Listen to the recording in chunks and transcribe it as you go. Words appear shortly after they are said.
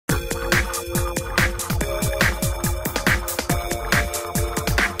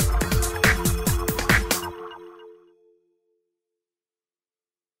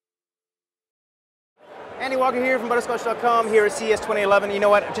Andy Walker here from Butterscotch.com here at CES 2011. You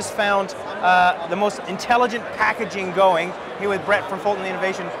know what? I just found the most intelligent packaging going here with Brett from Fulton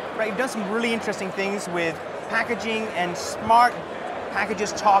Innovation. Brett, you've done some really interesting things with packaging and smart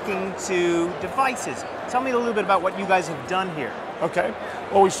packages talking to devices. Tell me a little bit about what you guys have done here. Okay.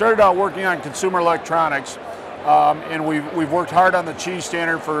 Well, we started out working on consumer electronics, and we've worked hard on the CHI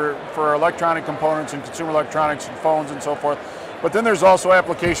standard for electronic components and consumer electronics and phones and so forth. But then there's also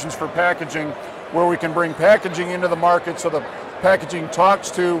applications for packaging where we can bring packaging into the market so the packaging talks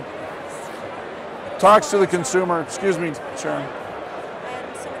to the consumer. Excuse me, Sharon.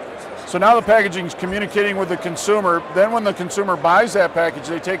 So now the packaging is communicating with the consumer. Then when the consumer buys that package,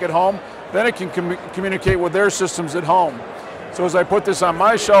 they take it home. Then it can communicate with their systems at home. So as I put this on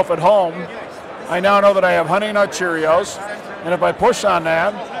my shelf at home, I now know that I have Honey Nut Cheerios. And if I push on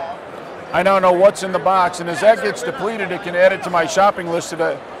that, I now know what's in the box. And as that gets depleted, it can add it to my shopping list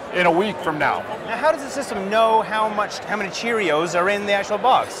in a week from now. Now, how does the system know how many Cheerios are in the actual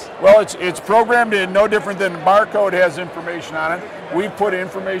box? Well, it's programmed in no different than barcode has information on it. We put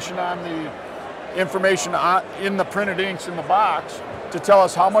information in the printed inks in the box to tell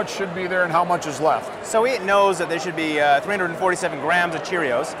us how much should be there and how much is left. So it knows that there should be 347 grams of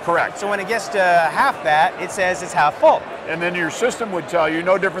Cheerios. Correct. So when it gets to half that, it says it's half full. And then your system would tell you,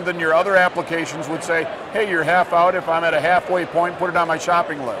 no different than your other applications would say, hey, you're half out. If I'm at a halfway point, put it on my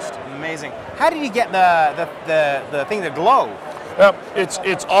shopping list. Amazing. How did you get the thing to glow?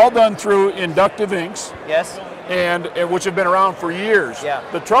 It's all done through inductive inks. Yes. And which have been around for years. Yeah.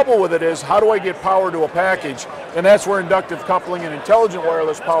 The trouble with it is, how do I get power to a package? And that's where inductive coupling and intelligent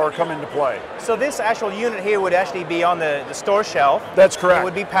wireless power come into play. So this actual unit here would actually be on the store shelf. That's correct. It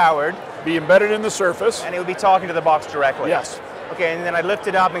would be powered. Be embedded in the surface. And it would be talking to the box directly. Yes. Okay, and then I lift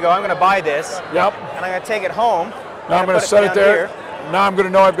it up and go, I'm going to buy this. Yep. And I'm going to take it home. Now I'm going to set it there. Now I'm going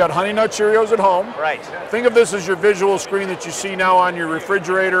to know I've got Honey Nut Cheerios at home. Right. Think of this as your visual screen that you see now on your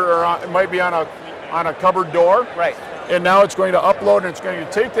refrigerator, or it might be on a cupboard door. Right. And now it's going to upload, and it's going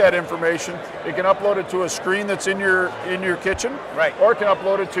to take that information. It can upload it to a screen that's in your kitchen. Right. Or it can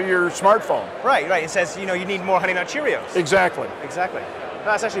upload it to your smartphone. Right. It says, you need more Honey Nut Cheerios. Exactly. Exactly.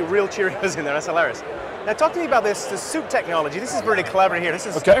 That's actually real Cheerios in there. That's hilarious. Now talk to me about this soup technology. This is pretty clever here. This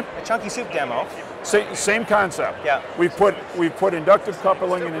is a chunky soup demo. Same concept. Yeah. We've put inductive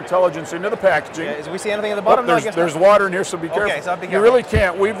coupling and intelligence into the packaging. Yeah, do we see anything at the bottom? There's water in here, so be careful. Okay, so I'll be careful. You really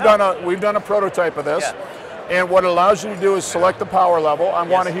can't. We've done a prototype of this. Yeah. And what it allows you to do is select the power level. I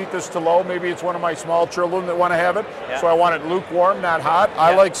want to heat this to low. Maybe it's one of my small children that want to have it. Yeah. So I want it lukewarm, not hot. Yeah.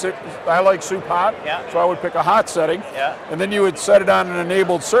 I like soup hot. Yeah. So I would pick a hot setting. Yeah. And then you would set it on an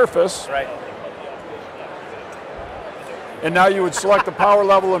enabled surface. Right. And now you would select the power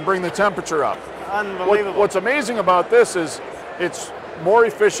level and bring the temperature up. Unbelievable. What's amazing about this is it's more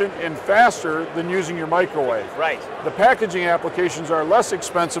efficient and faster than using your microwave. Right. The packaging applications are less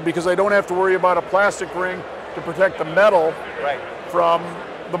expensive because I don't have to worry about a plastic ring to protect the metal from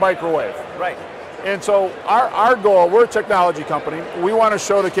the microwave. Right. And so our goal, we're a technology company, we want to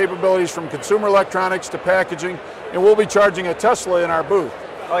show the capabilities from consumer electronics to packaging, and we'll be charging a Tesla in our booth.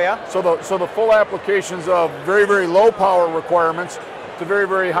 Oh yeah? So the full applications of very, very low power requirements to very,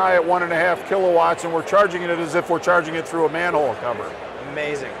 very high at 1.5 kilowatts, and we're charging it as if we're charging it through a manhole cover.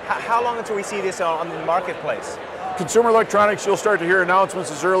 Amazing. How long until we see this on the marketplace? Consumer electronics, you'll start to hear announcements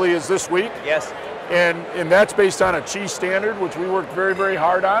as early as this week. Yes. And that's based on a CHI standard, which we worked very, very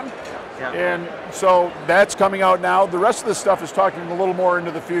hard on. Yeah. And so that's coming out now. The rest of this stuff is talking a little more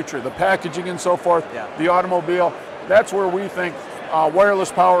into the future, the packaging and so forth, the automobile. That's where we think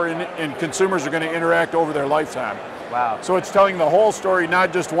wireless power and consumers are going to interact over their lifetime. Wow. So it's telling the whole story,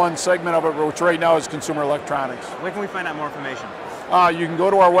 not just one segment of it, which right now is consumer electronics. Where can we find out more information? You can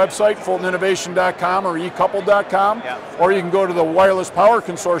go to our website, fultoninnovation.com or ecoupled.com, or you can go to the Wireless Power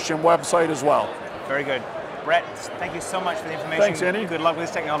Consortium website as well. Very good. Brett, thank you so much for the information. Thanks, Andy. Good luck with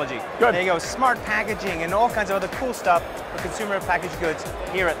this technology. Good. There you go, smart packaging and all kinds of other cool stuff for consumer packaged goods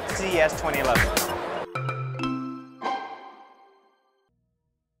here at CES 2011.